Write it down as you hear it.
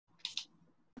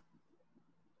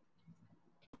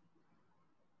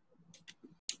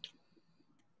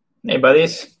Hey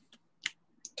buddies,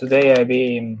 today I'll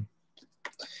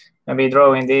be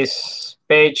drawing this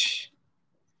page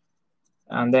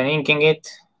and then inking it.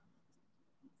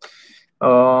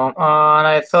 And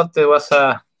I thought it was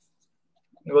a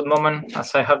good moment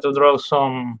as I have to draw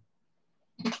some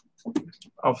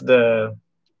of the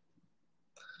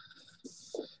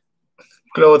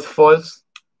cloth folds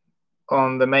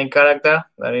on the main character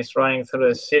that is running through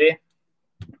the city.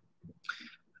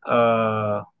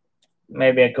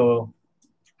 Maybe I could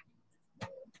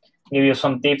give you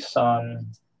some tips on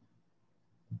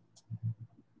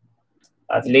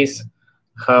at least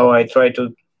how I try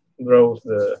to draw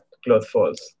the cloth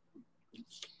folds.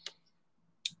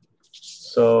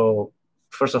 So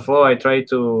first of all, I try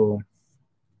to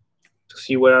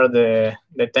see where are the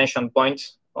tension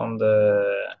points on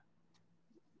the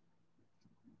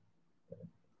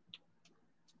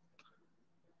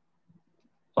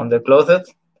closet.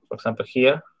 For example,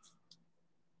 here.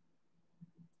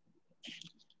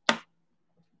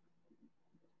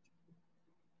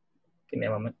 Give me a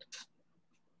moment.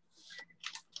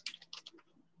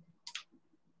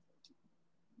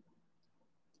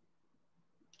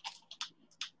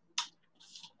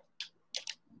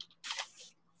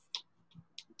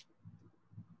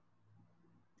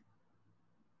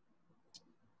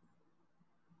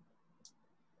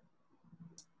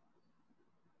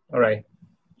 All right.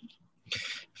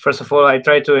 First of all, I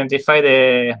try to identify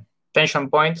the tension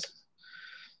points,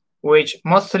 which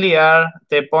mostly are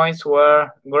the points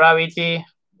where gravity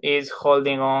is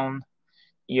holding on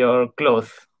your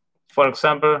cloth. For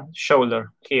example,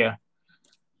 shoulder here.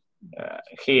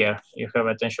 Here you have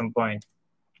a tension point.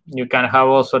 You can have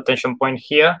also a tension point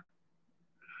here.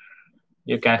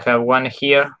 You can have one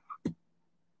here.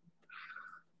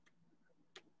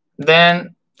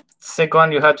 Then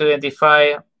second, you have to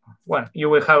identify, well, you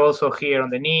will have also here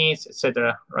on the knees,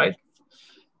 etc. Right?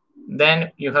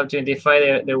 Then you have to identify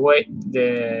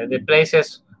the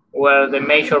places where the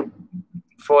major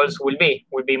folds will be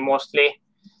mostly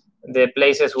the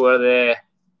places where the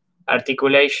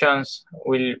articulations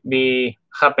will be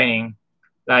happening,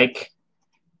 like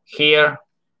here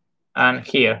and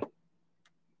here.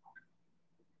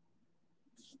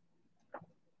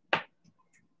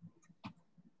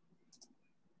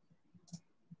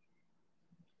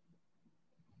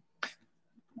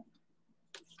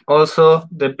 Also,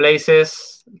 the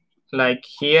places like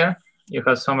here, you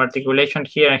have some articulation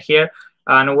here and here,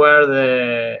 and where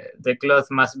the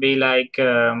cloth must be like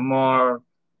more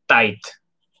tight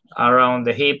around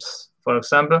the hips, for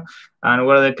example, and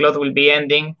where the cloth will be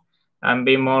ending and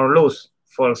be more loose,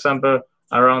 for example,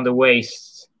 around the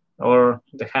waist or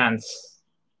the hands.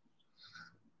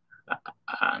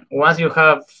 Once you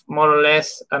have more or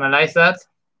less analyzed that,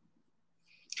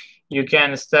 you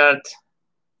can start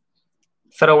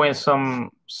throwing some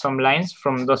lines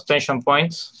from those tension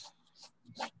points.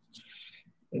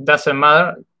 It doesn't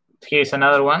matter. Here's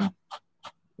another one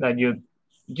that you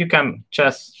can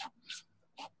just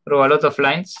draw a lot of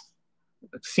lines,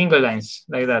 single lines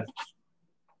like that.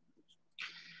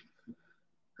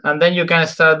 And then you can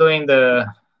start doing the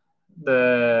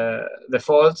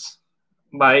folds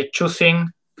by choosing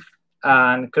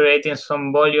and creating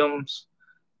some volumes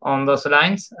on those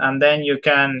lines, and then you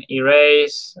can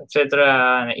erase,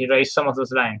 etc., and erase some of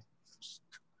those lines.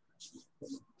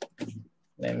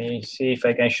 Let me see if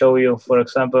I can show you, for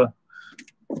example,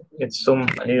 let's zoom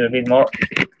a little bit more.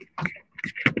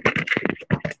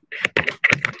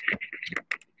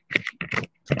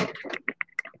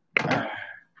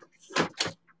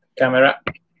 Camera,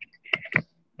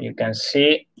 you can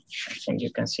see, I think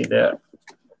you can see there.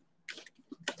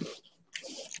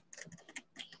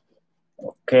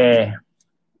 Okay.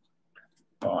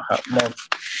 Oh, I have more.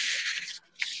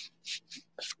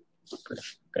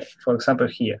 Okay, for example,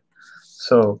 here.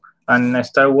 So, and I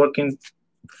start working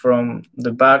from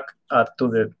the back up to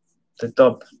the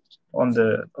top on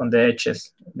the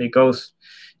edges, because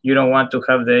you don't want to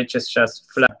have the edges just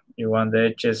flat. You want the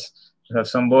edges to have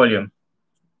some volume.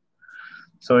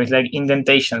 So it's like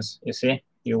indentations, you see?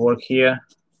 You work here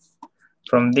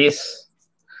from this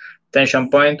tension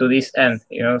point to this end,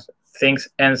 you know, things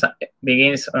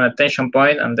begins on a tension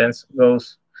point and then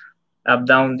goes up,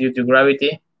 down due to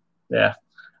gravity, yeah,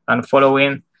 and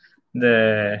following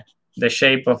the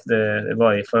shape of the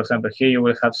body. For example, here you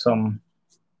will have some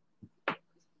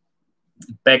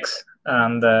pecs,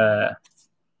 and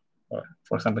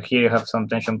for example, here you have some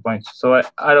tension points. So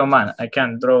I don't mind. I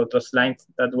can draw those lines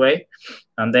that way,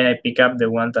 and then I pick up the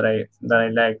one that I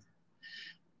like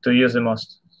to use the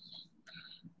most.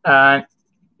 And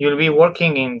you'll be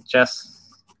working in just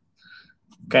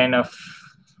kind of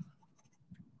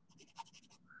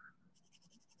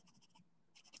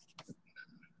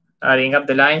adding up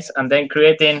the lines, and then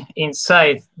creating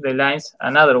inside the lines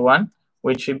another one,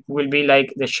 which will be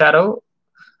like the shadow.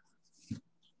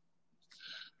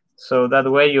 So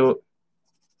that way you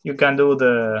can do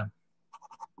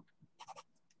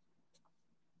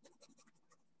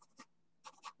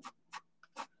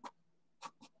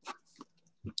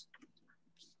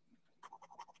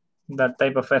that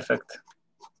type of effect.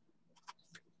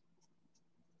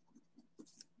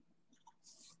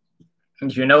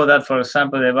 You know that, for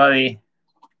example, the body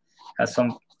has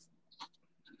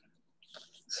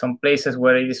some places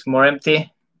where it is more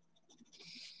empty.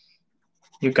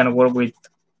 You can work with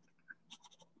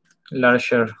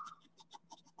larger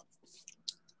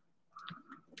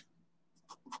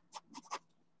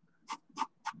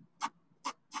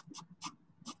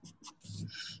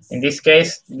in this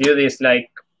case, Dude is like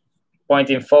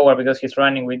pointing forward because he's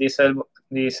running with this elbow,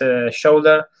 this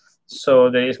shoulder, so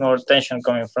there is more tension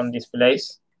coming from this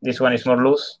place. This one is more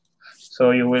loose,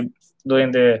 so you will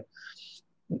doing the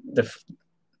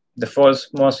falls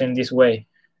most in this way,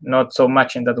 not so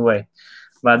much in that way.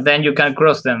 But then you can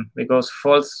cross them because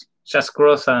falls just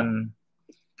cross and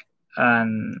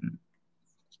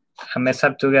mess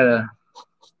up together.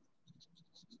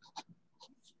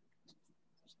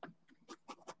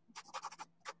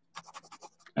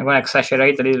 I'm going to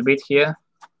exaggerate a little bit here.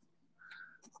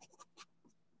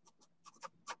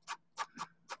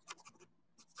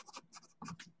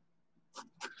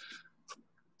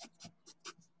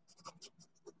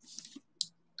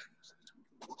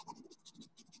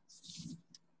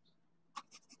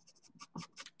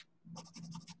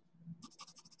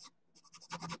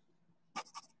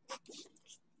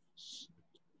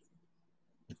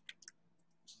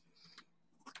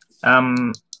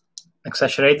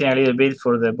 Exaggerating a little bit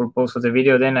for the purpose of the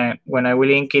video. Then when I will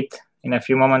ink it in a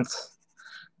few moments,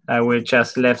 I will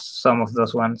just left some of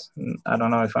those ones. I don't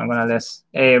know if I'm gonna less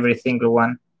every single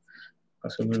one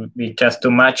because it will be just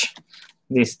too much.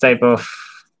 This type of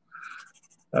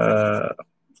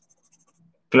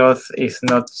cloth is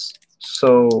not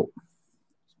so,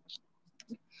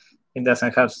 it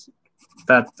doesn't have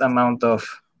that amount of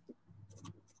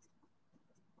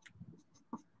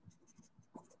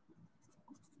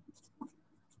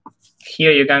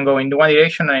here. You can go in one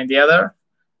direction and in the other,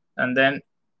 and then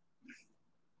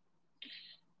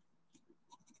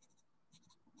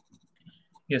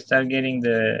you start getting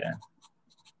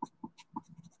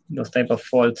those type of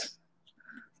faults.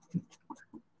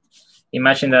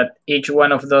 Imagine that each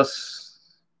one of those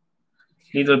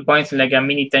little points like a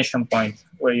mini tension point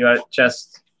where you are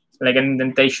just like an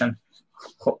indentation.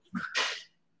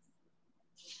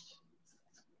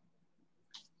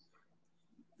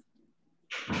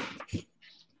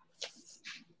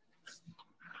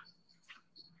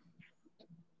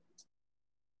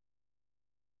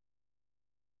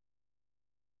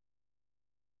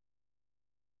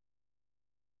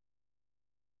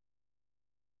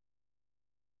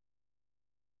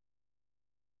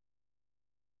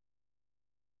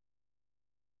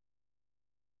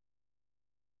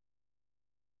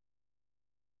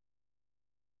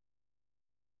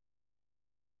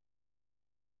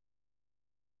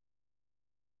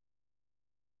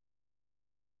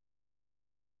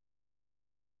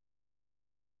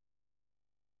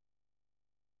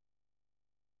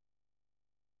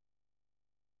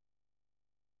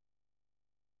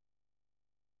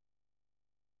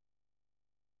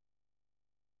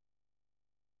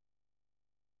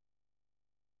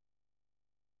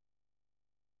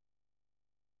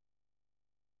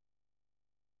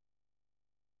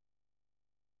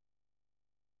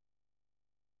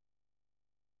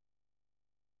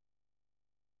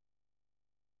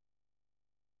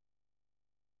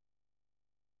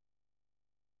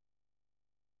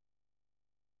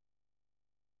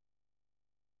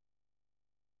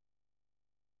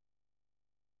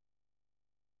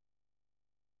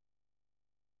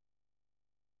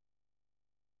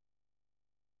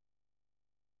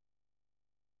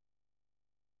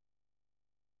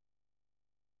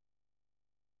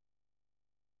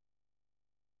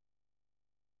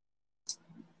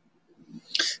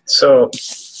 So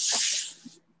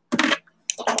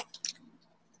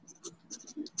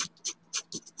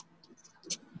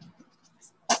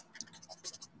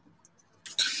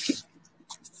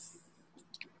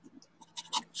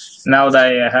now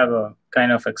that I have a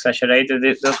kind of exaggerated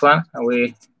this one,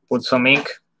 we put some ink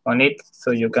on it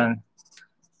so you can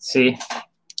see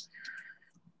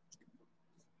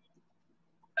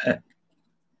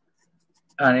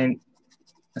a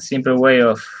simple way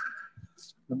of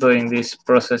doing this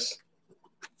process.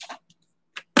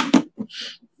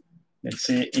 Let's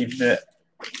see if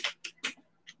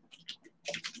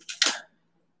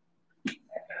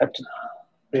have to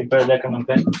prepare the command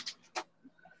pen.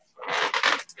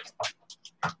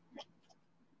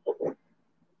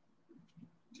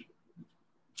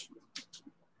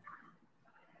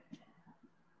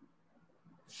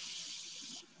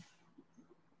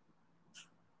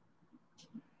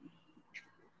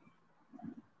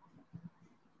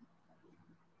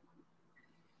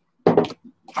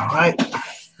 All right,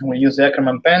 we use the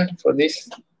Ackerman pen for this.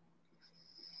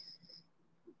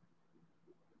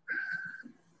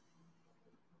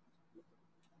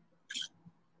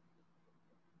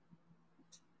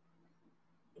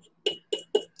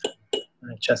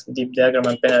 I just dip the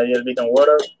Ackerman pen a little bit in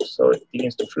water so it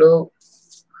begins to flow,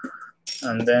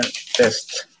 and then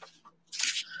test.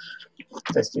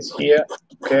 Test is here.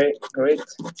 Okay, great,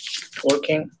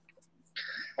 working.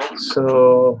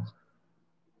 So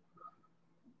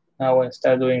now we'll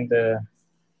start doing the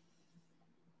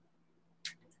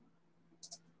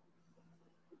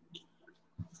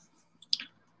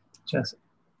just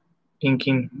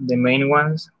inking the main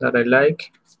ones that I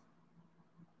like.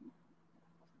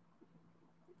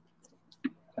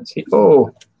 And see,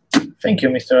 oh, thank you,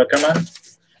 Mr. Ackerman.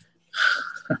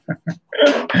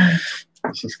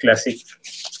 This is classic.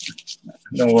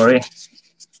 Don't worry,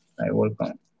 I will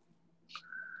come.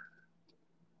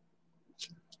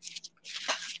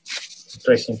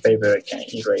 Tracing paper I can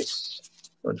erase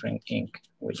or drink ink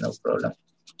with no problem.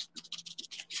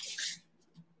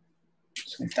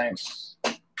 Sometimes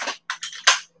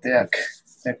the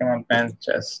Ackerman pen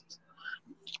just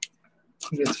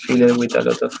gets filled with a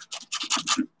lot of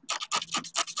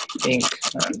ink,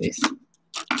 and this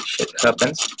shit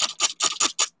happens.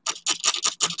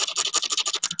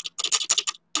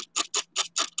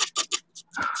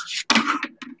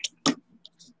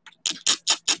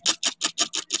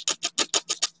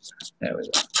 There we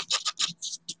go.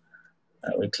 I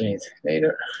will clean it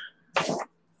later. I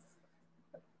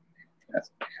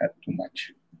had too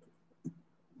much.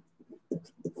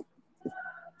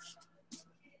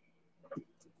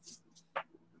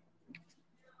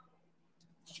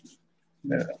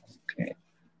 Okay.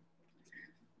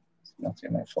 It's not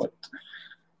my fault.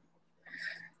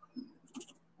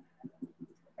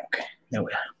 Okay, there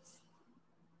we are.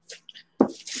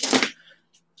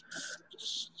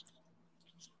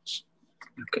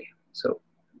 Okay, so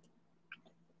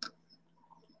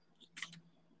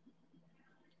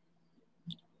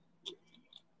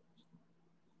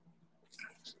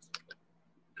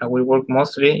I will work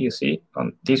mostly, you see,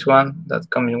 on this one that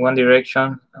comes in one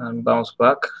direction and bounce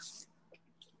back.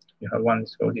 You have one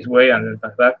go this way and then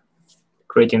bounce back,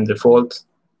 creating the fold.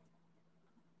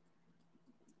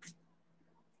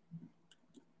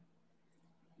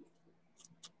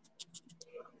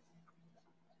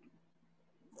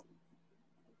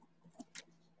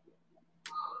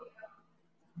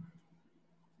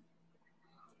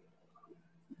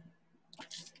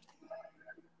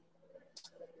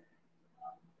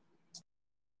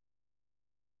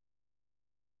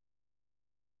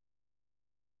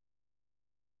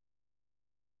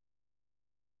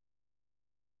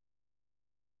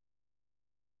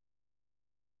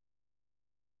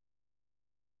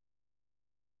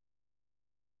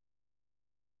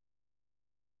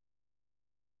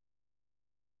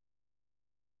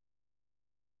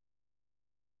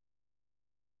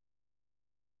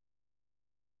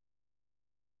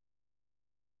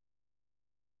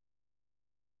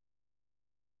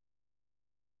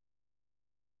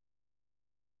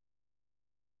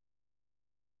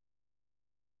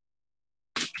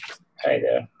 Hi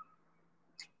there.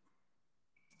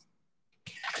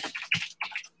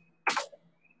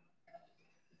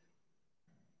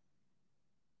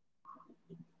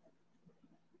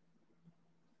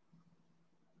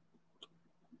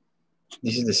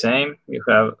 This is the same. You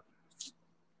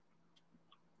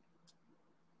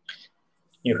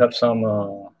have some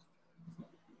of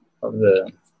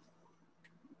the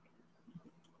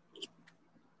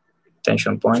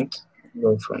tension point.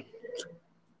 Go from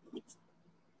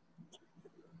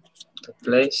the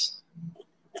place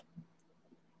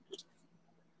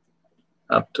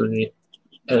up to the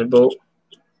elbow,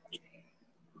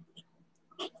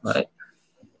 right?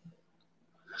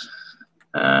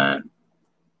 And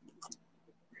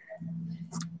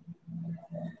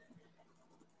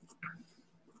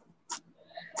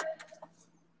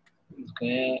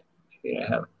okay, here I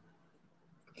have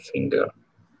finger.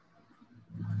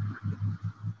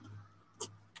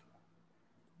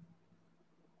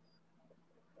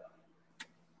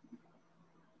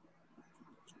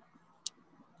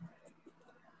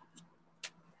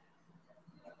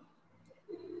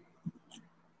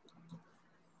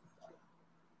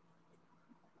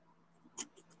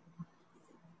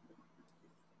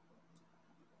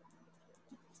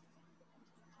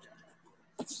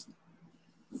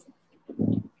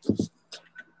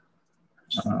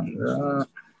 And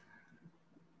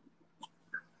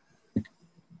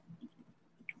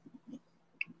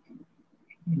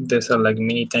these are like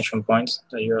mini tension points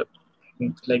that you're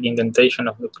like indentation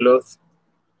of the cloth.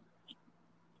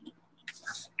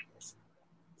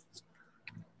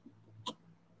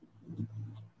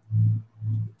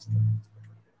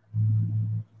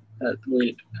 That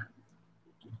will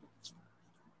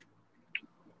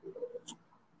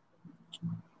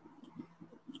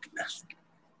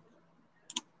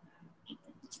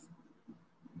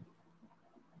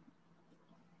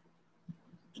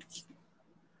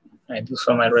I do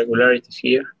some irregularities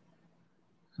here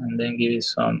and then give it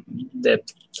some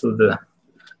depth to the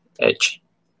edge.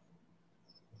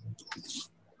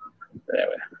 There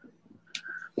we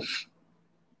go.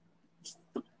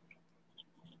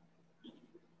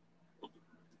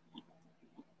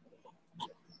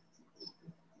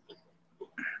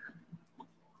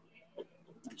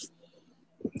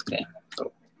 Okay,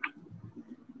 so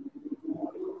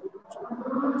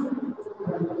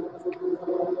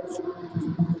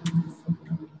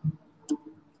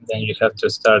then you have to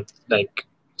start like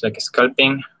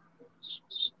sculpting,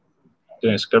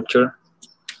 doing sculpture,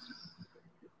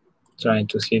 trying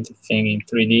to see the thing in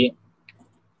 3D,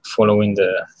 following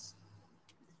the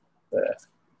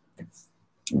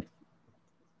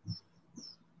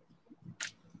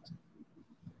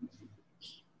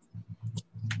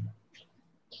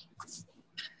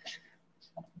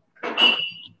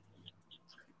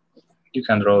you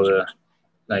can draw the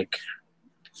like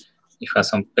it has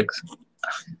some pegs.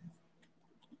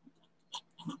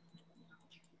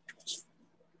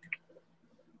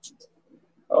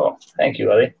 Oh, thank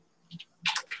you, Ali.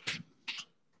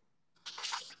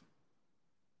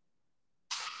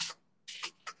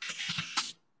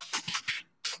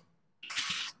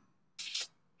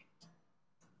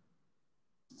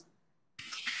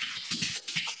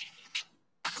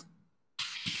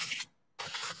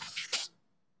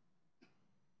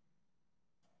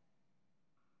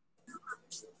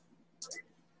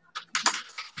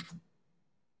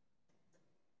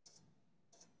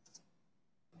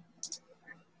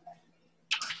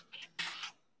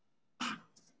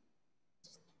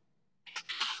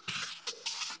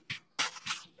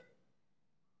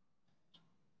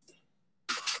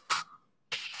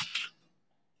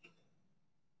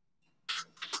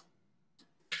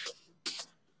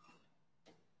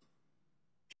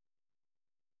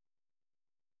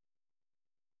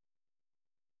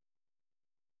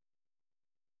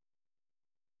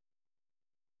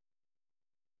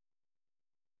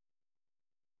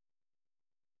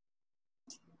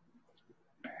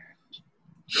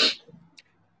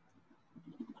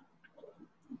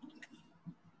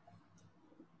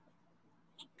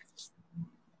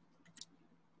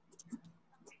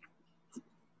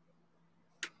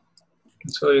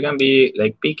 So you can be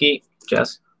like picky,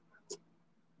 just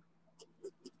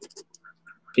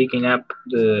picking up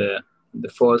the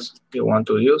folds you want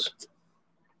to use.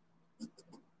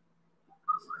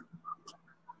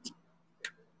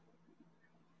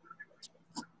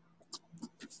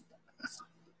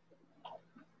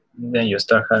 And then you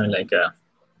start having like a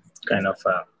kind of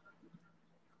a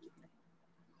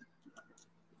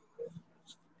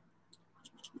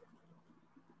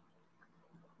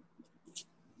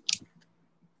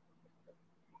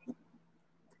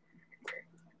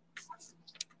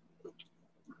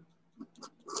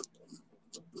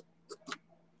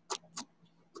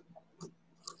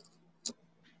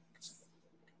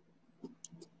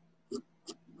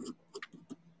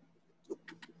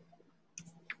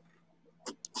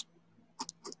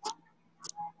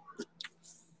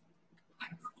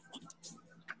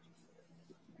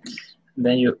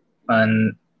then you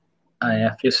and in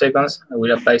a few seconds I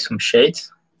will apply some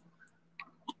shades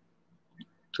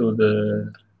to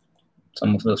the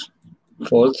some of those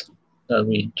folds that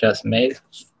we just made.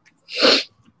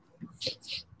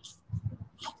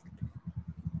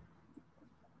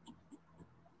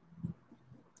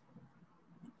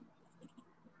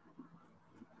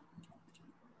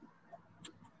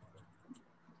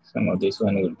 Some of this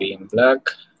one will be in black.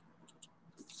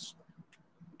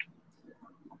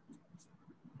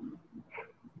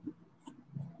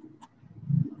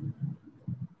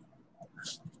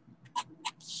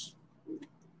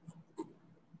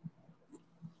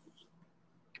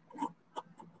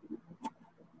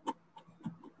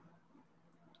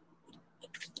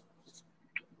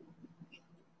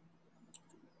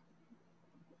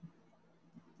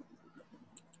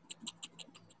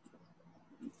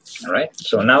 All right,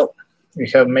 so now we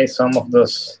have made some of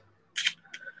those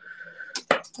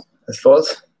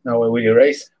folds. Now we will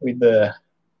erase with the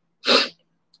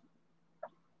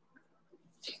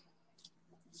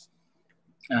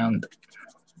and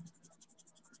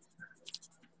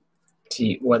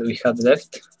see what we have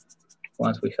left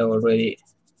once we have already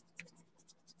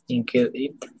inked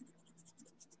it.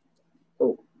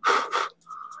 Oh,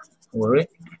 worry.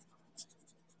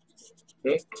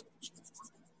 Okay.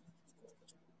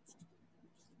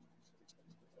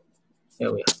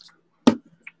 Here we are.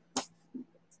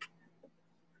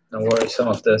 Don't worry, some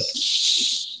of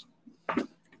this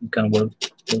you can work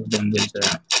them with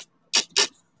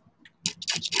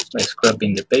by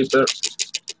scraping the paper.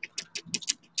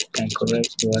 I can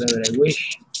correct whatever I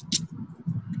wish.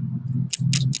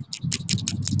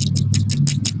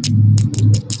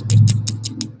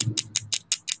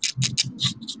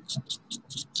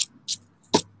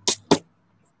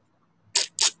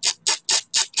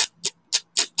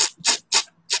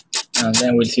 And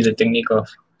then we'll see the technique of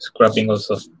scrapping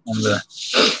also on the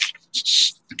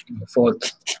fold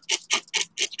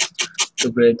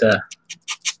to create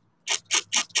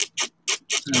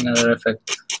another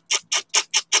effect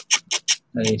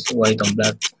that is white on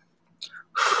black.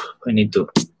 I need to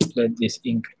let this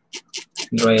ink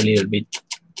dry a little bit.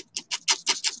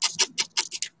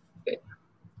 Okay.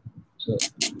 So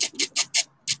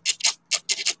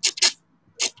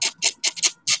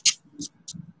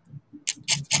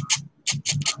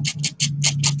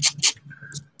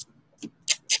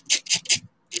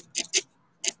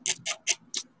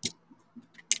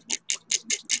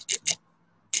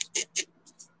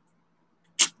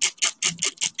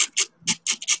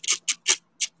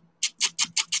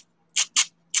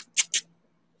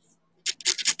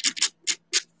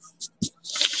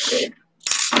okay.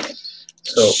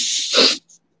 So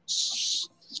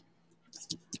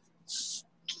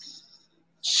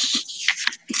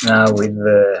now with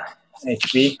the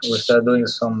HB, we'll start doing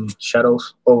some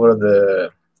shadows over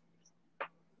the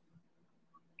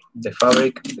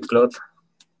fabric, the cloth.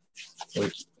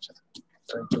 We'll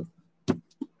try to,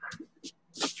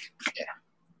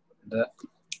 yeah,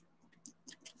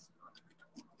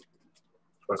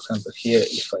 for example, here,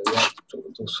 if I want to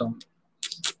do some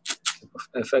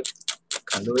effect, I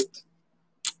can do it.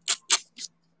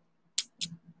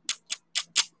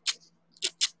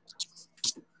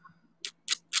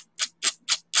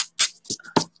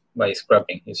 By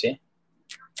scrapping, you see,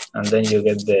 and then you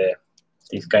get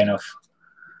this kind of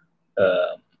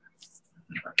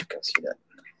you can see that.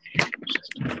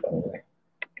 Just far away.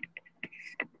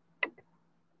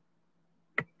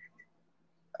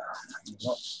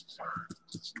 No.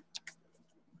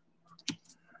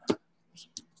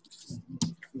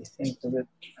 You think of it.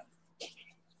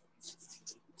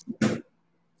 I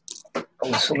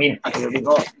will zoom in. Here we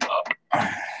go.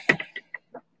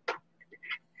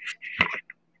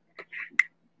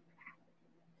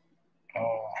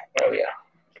 Oh, there we are.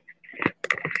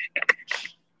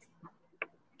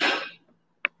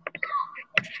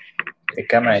 The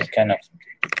camera is kind of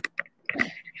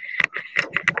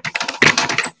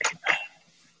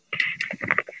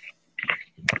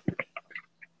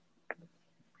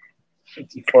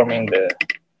deforming the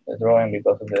drawing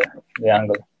because of the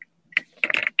angle.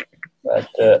 But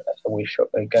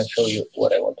I can show you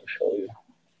what I want to show you,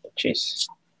 which is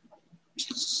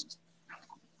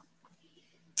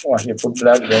once you put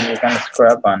black, then you can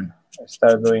scrap and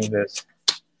start doing this.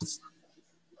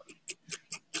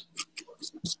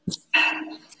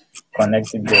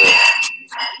 Connecting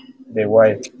the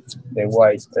white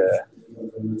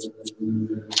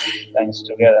lines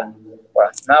together. Well,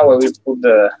 now when we put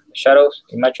the shadows,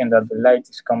 imagine that the light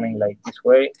is coming like this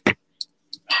way.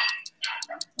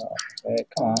 Okay,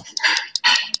 come on.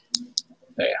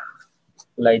 There.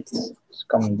 Light is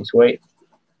coming this way.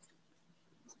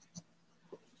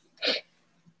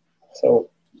 So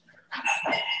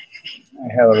I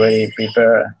have already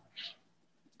prepared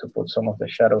to put some of the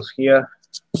shadows here.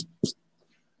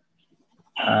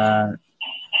 And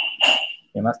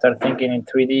you must start thinking in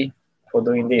 3D for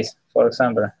doing this. For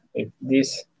example, if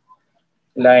this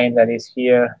line that is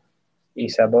here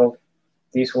is above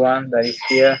this one that is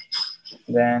here,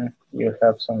 then you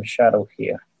have some shadow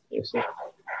here, you see.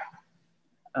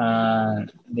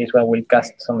 And this one will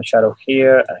cast some shadow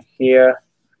here and here.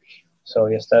 So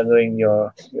you start doing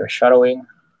your shadowing.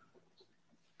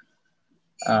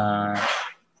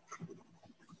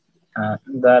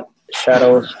 That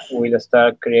shadows will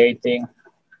start creating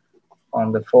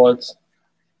on the folds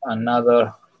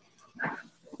another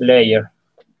layer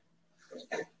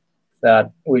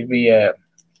that will be a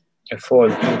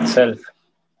fold itself.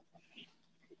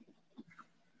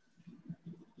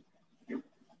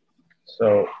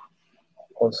 So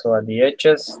also at the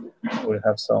edges, we'll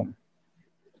have some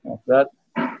of that.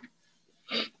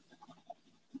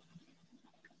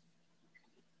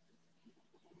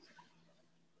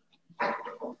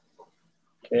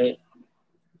 Okay,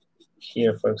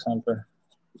 here for example,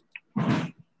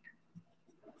 I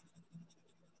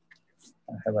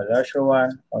have a larger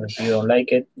one, or if you don't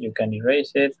like it, you can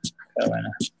erase it. Have a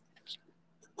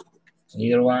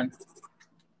little one.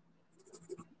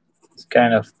 It's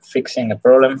kind of fixing a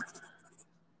problem.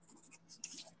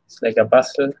 It's like a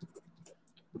puzzle,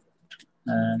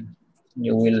 and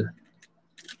you will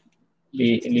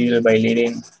be little by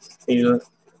little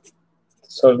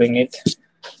solving it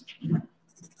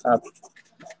up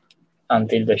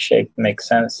until the shape makes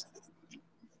sense.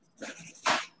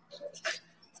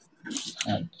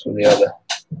 And to the other.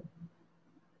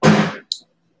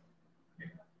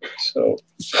 So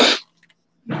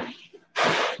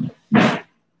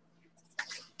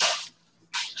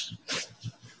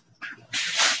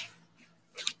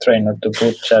try not to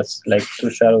put just like two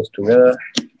shadows together.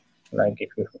 Like if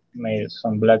you made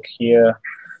some black here,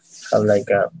 have like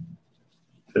a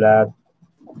black,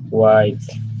 white.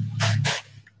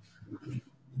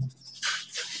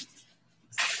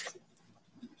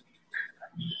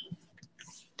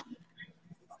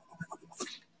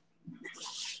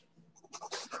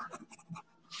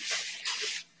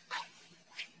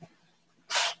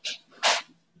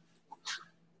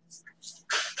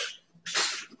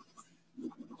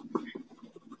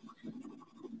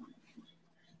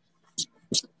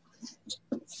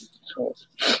 So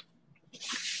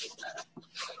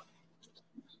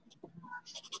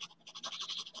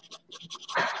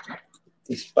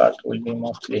this part will be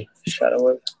mostly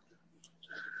shadowed.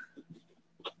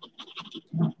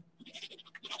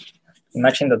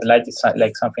 Imagine that the light is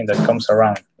like something that comes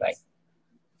around, like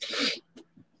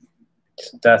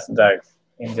that's dark.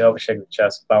 In the object, it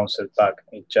just bounces back.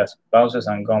 It just bounces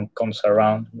and comes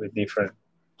around with different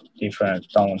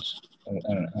tones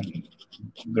and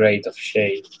grade of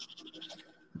shade.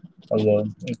 Although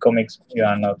in comics you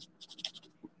are not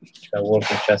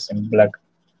working just in black,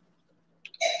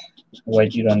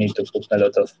 white. You don't need to put a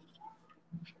lot of.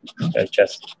 You're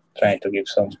just trying to give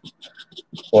some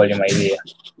volume idea.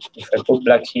 If I put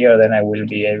black here, then I will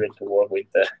be able to work with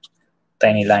the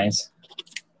tiny lines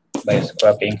by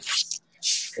scrapping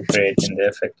to creating the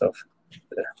effect of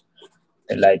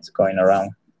the lights going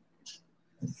around.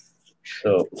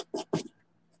 So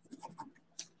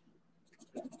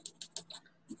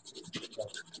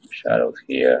shadows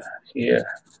here, here,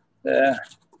 there.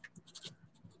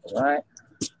 All right.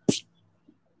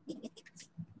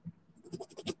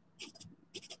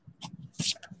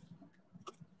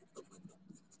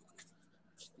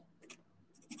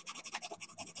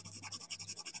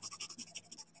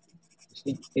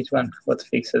 See, this one got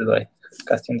fixed by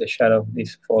casting the shadow of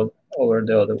this fold over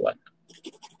the other one.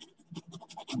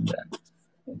 And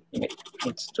then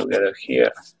it's together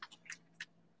here.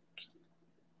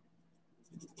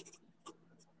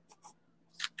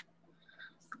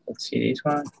 Let's see this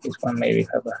one. This one maybe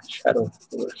have a shadow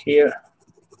over here.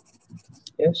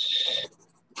 Yes.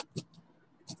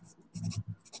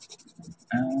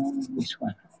 And this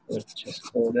one will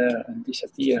just go there and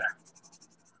disappear.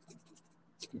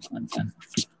 This one can.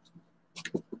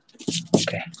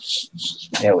 Okay,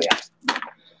 there we are.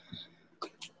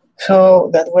 So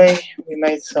that way we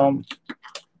made some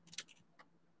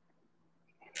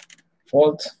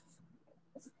folds.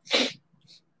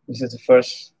 This is the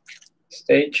first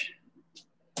stage.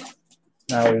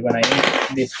 Now we're gonna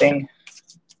ink this thing.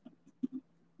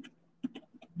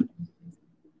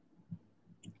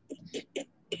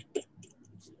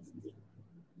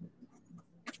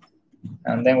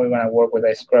 And then we're gonna work with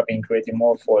a scrapping, creating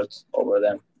more folds over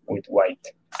them with white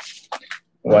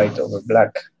over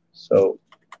black. So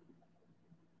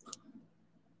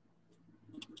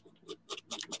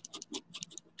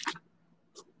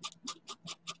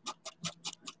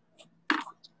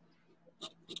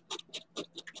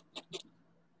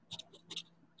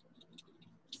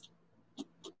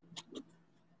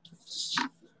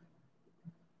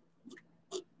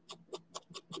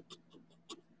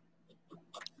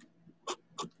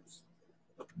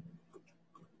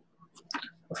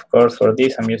of course, for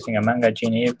this, I'm using a Manga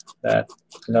Genie that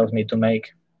allows me to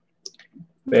make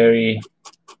very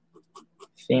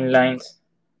thin lines,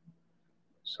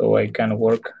 so I can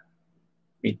work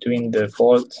between the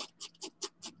folds.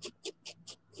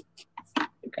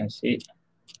 You can see.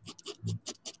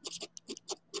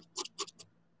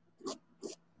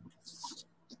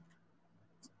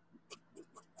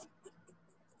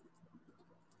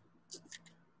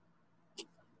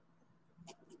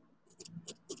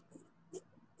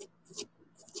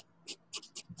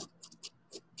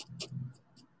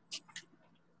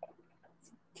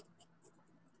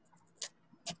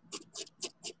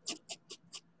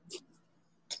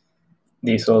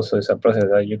 This also is a process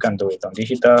that you can do it on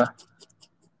digital.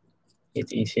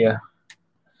 It's easier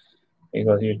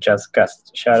because you just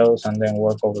cast shadows and then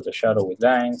work over the shadow with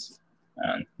lines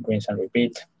and rinse and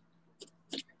repeat.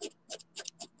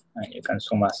 And you can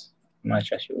zoom as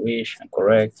much as you wish and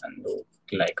correct and do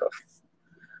like of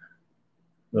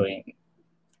doing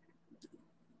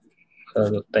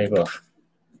other type of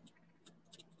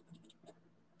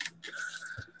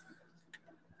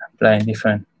applying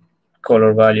different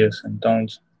color values and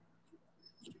tones.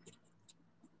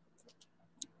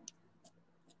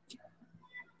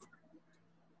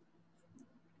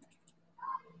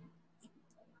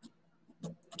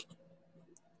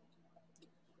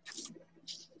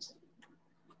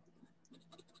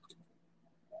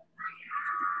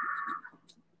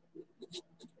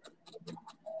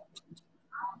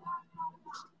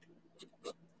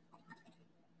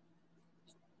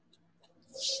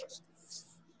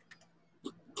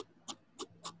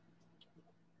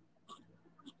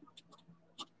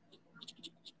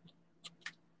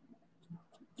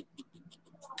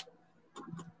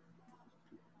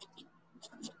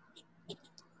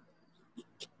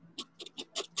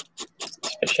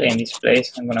 Especially in this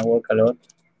place, I'm gonna work a lot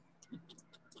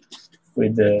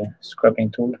with the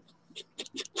scrubbing tool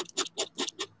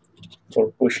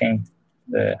for pushing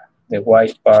the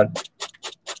white part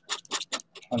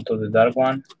onto the dark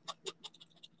one.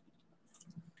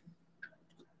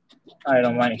 I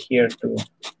don't mind here to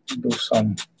do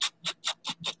some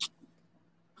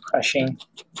hashing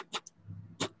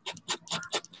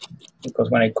because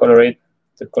when I color it,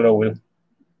 the color will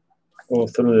go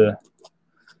through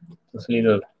those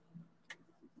little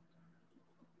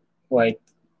white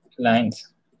lines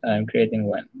that I'm creating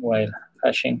while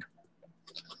hashing.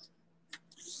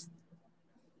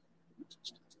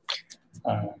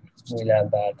 We'll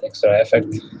add that extra effect.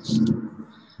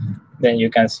 Then you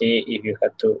can see if you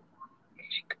had to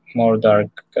make more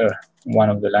darker one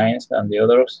of the lines than the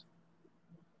others.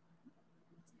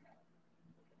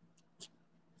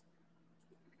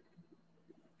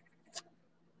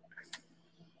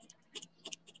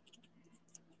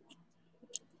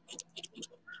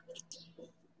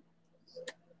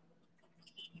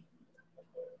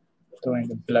 Doing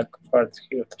the black part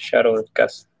here, the shadow that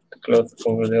casts the cloth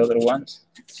over the other ones.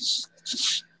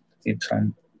 Give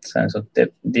some sense of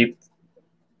depth.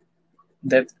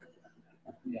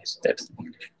 Yes, depth in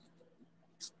English.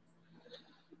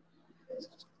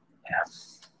 Yeah.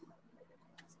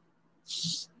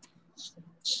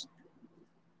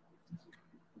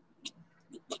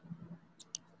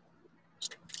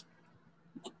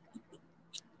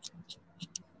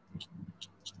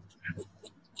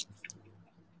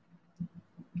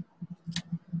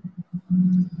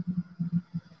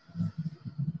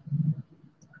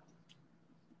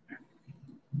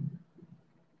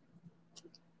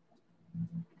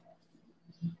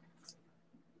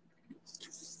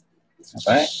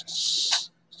 Okay.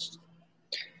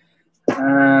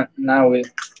 Now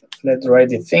let's write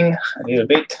the thing a little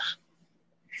bit.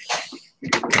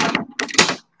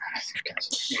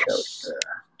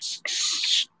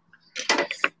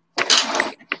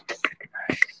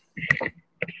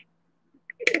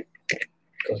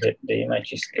 Because the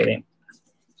image is getting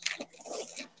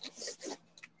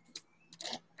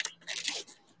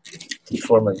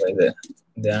deformed by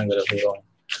the angle of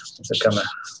the camera.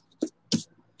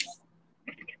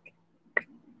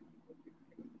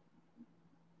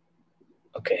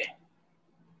 Okay.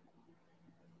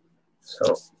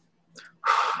 So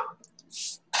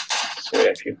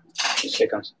a few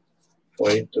seconds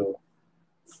for it to.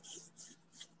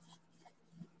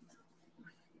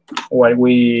 While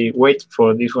we wait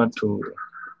for this one to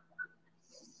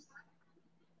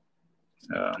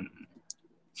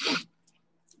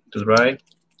dry,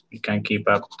 we can keep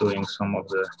up doing some of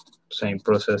the same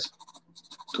process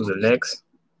to the legs,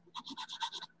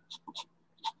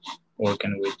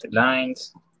 working with the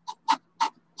lines.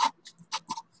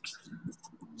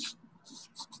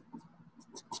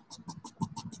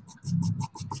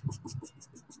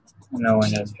 Now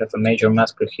when I have a major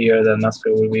masker here, the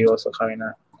masker will be also having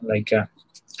a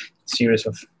series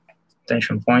of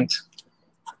tension points.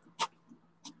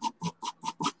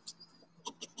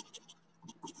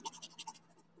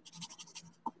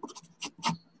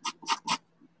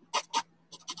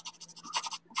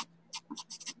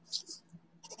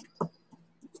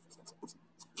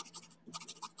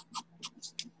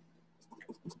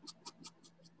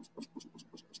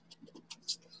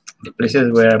 The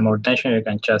places where more tension, you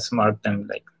can just mark them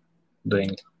like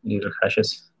doing little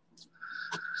hashes.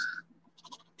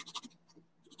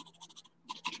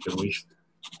 If you wish.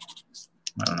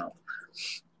 I don't know.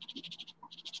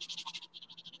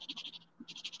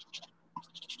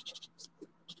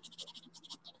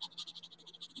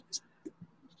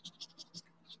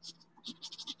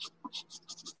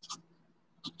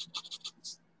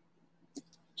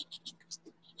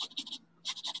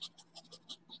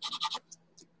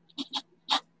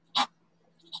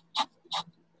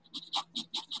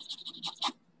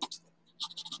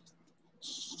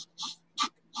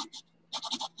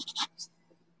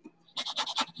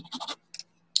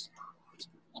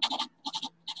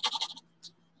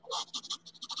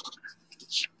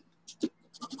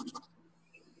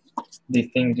 the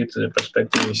thing due to the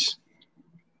perspective is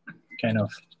kind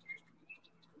of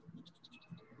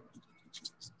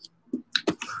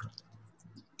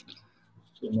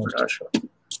more larger.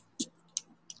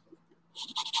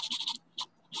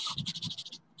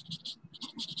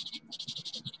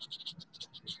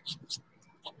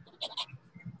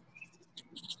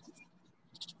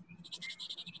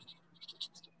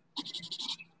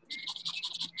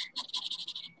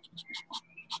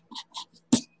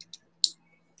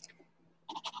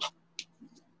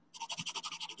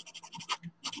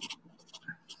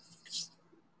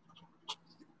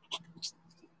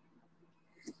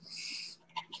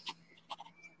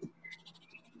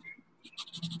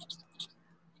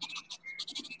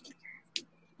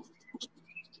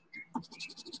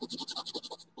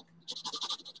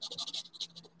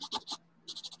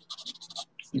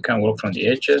 You can work from the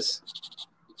edges.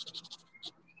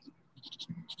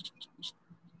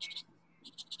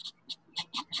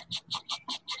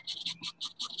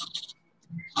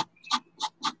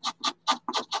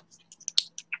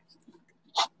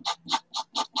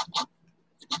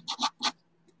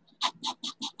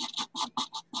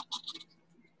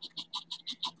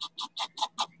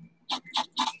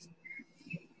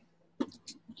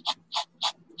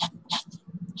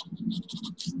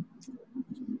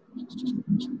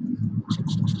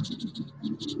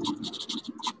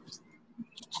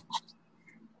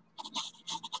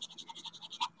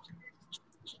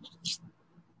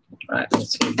 All right,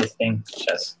 let's see if this thing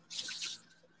just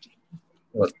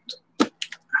worked.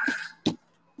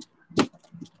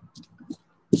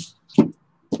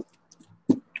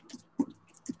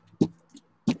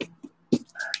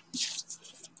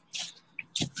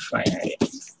 Finally.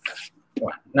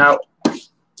 Well, now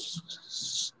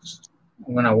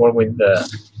I'm gonna work with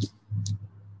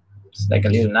it's like a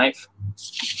little knife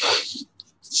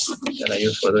that I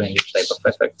use for doing this type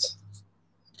of effects.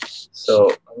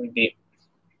 So I will be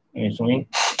using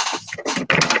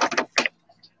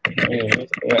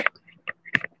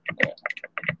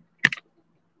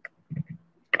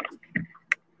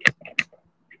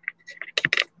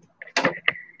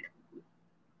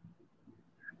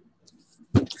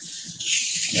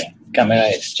camera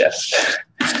is just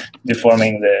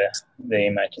deforming the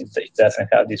image. It doesn't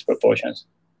have these proportions.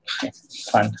 It's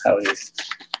fun how these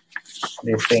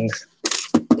things.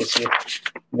 You see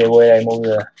the way I move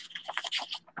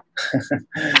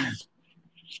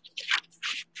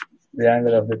the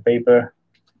angle of the paper.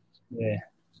 The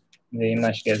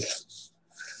image gets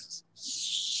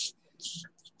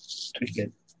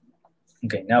twisted.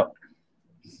 Okay, now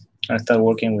I start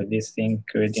working with this thing,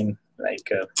 creating like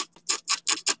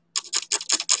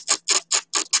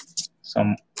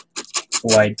some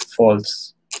white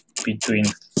folds between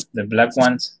the black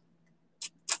ones.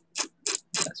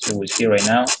 As you will see right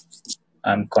now,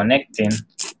 I'm connecting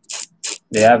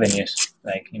the avenues.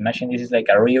 Like, imagine this is like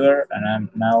a river, and I'm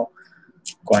now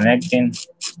connecting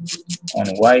on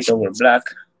white over black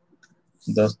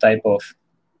those type of.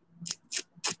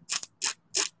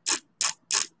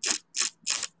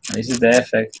 This is the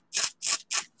effect.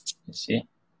 You see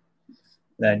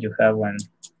that you have when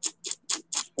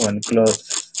cloth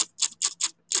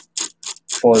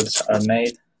folds are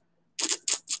made.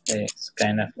 It's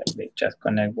kind of like they just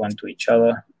connect one to each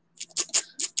other,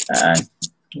 and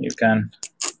you can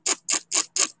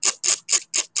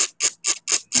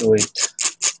do it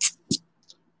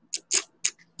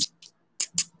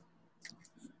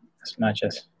as much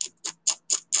as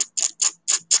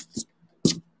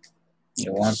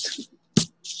you want.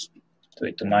 Do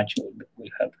it too much, we'll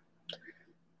have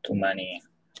too many,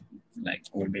 like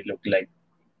will be look like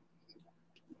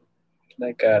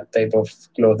a type of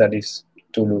cloth that is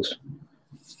too loose.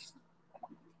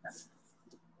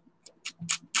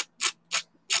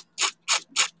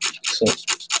 So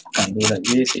I can do like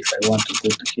this. If I want to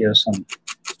put here some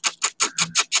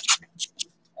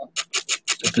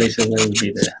the places where will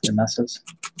be the muscles.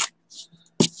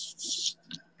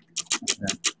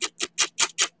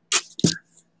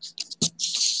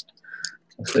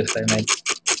 So if I make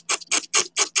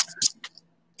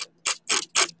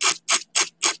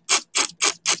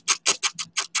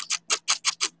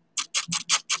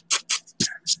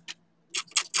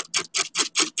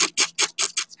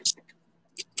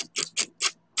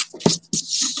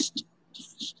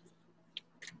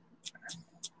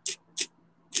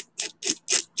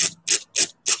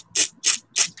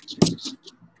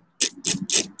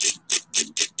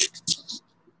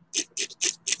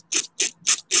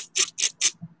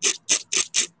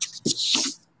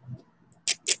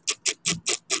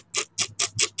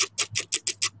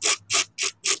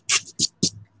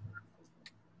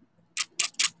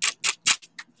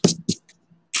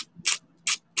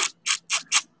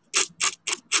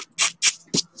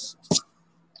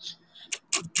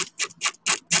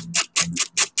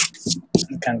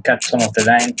can cut some of the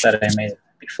lines that I made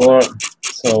before,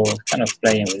 so kind of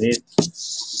playing with it.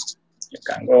 You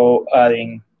can go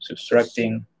adding,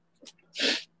 subtracting,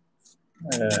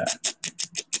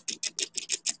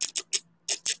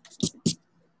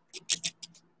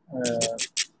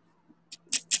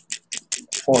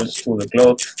 folds to the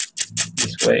cloth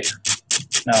this way.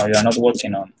 Now you are not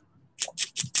working on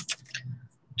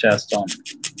just on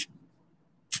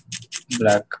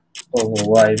black over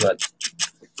white, but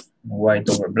white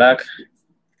over black.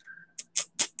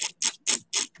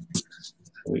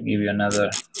 So we give you another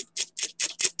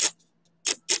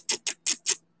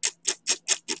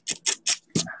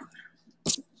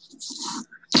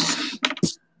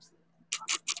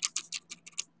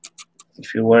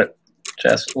if you were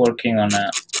just working on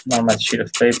a normal sheet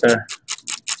of paper,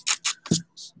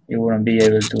 you wouldn't be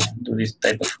able to do this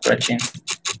type of scratching.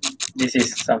 This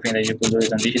is something that you could do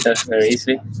it on digital very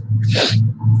easily.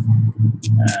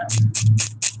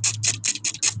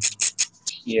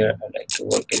 Here I like to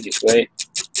work it this way.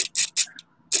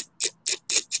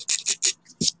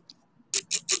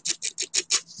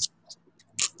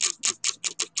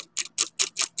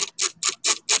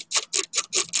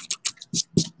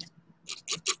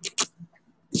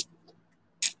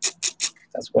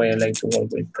 That's why I like to work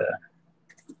with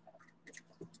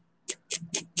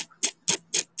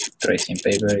tracing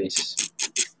paper. Is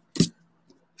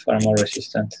far more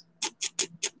resistant.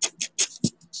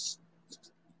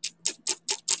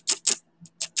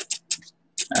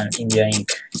 And India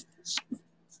ink.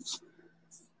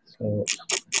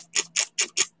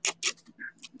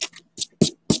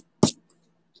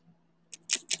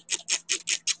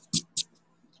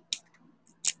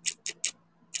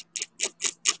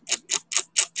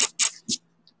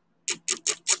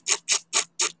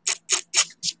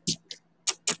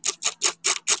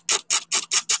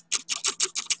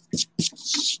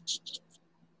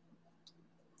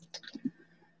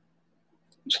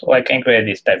 So I can create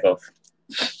this type of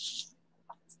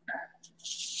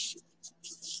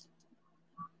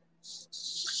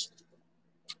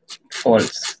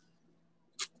folds.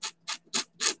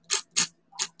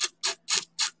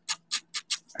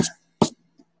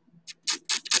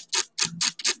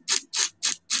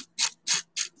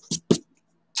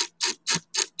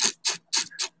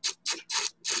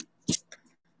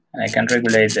 And I can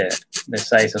regulate the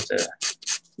size of the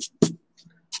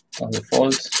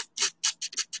folds.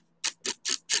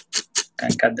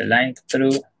 Can cut the line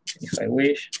through if I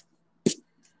wish.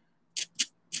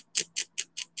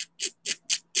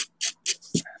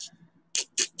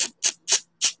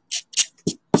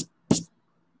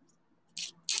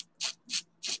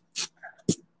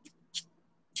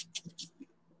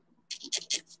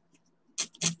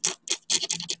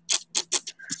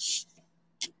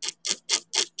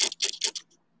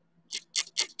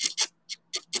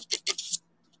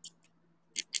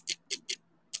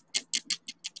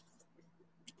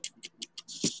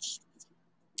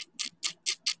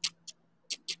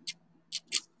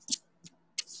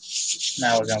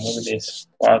 Now we can move this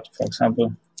part, for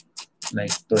example,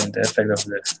 like doing the effect of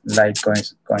the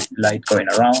light going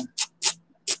around.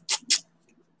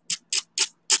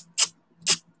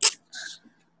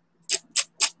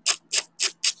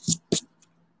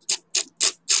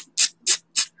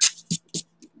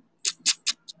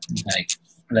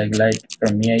 Like light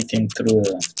permeating through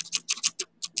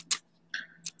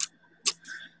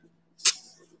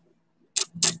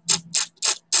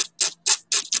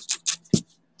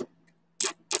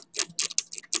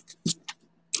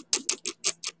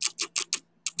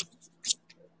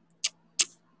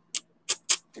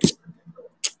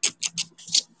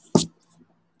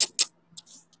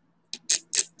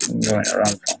going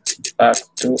around from back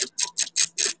to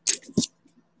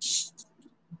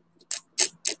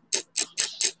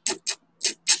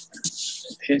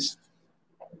this.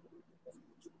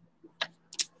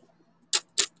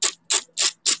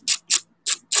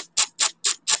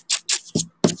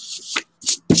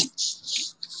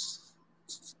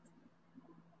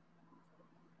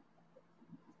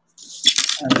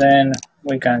 And then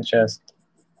we can just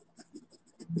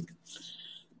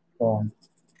go.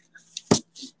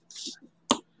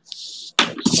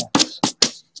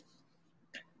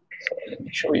 So let me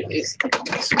show you this.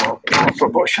 It's more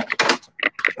proportion,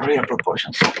 real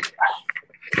proportions.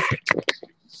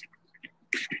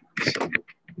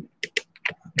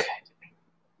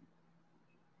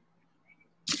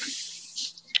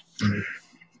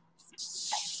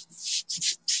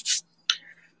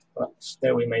 Well,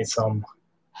 there we made some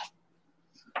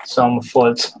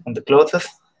folds on the clothes.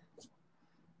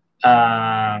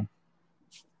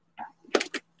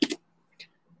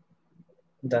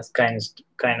 That's kind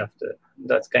of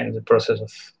the process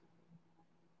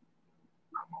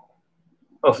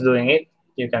of doing it.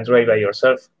 You can try by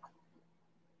yourself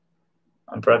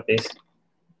and practice.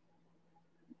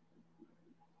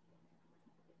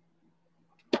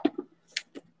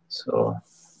 So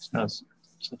it's not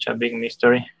such a big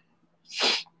mystery.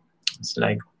 It's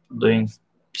like doing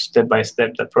step by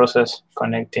step the process,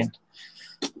 connecting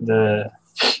the.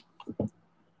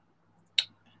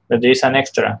 But there is an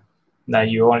extra that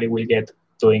you only will get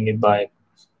doing it by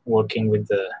working with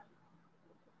the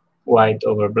white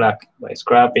over black, by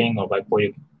scrapping or by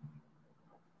putting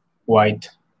white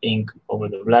ink over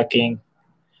the black ink.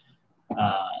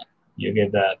 You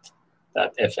get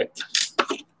that effect.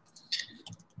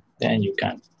 Then you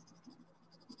can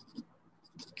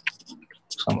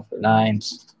some of the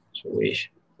lines, if you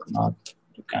wish or not.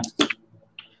 You can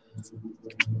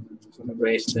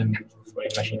erase them for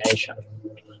imagination,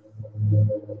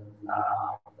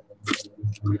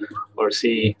 or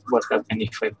see what happens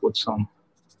if I put some.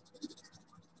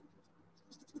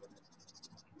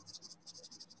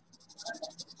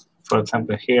 For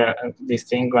example, here this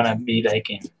thing gonna be like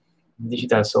in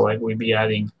digital, so I will be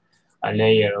adding a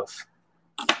layer of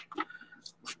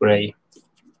gray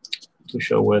to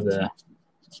show where the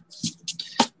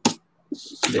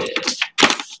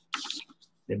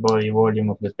body volume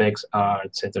of the pegs are,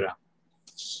 etc.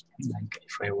 Like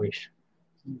if I wish,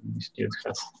 this dude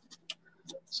has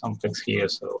some pegs here,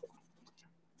 so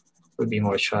it will be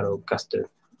more shadow casted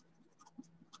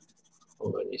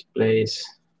over this place.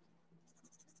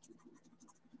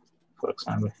 For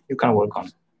example, you can work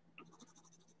on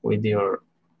with your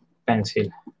pencil.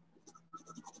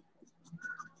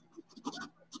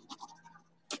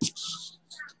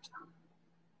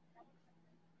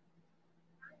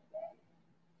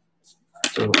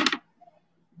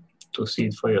 To see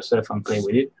it for yourself and play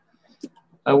with it.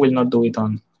 I will not do it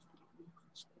on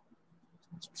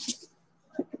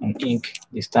ink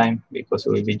this time because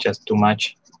it will be just too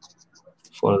much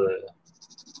for the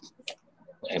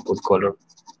input color.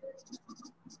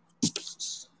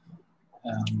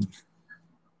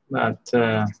 But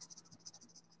yeah,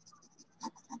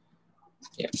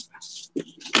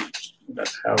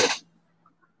 that's how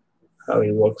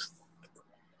it works.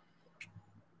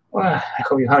 Well, I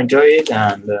hope you have enjoyed it,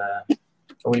 and I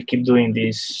will keep doing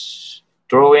this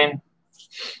drawing.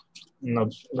 I'm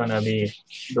not gonna be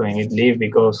doing it live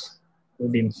because it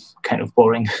will be kind of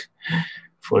boring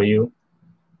for you.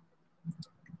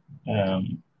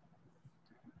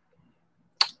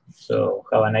 So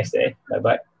have a nice day. Bye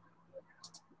bye.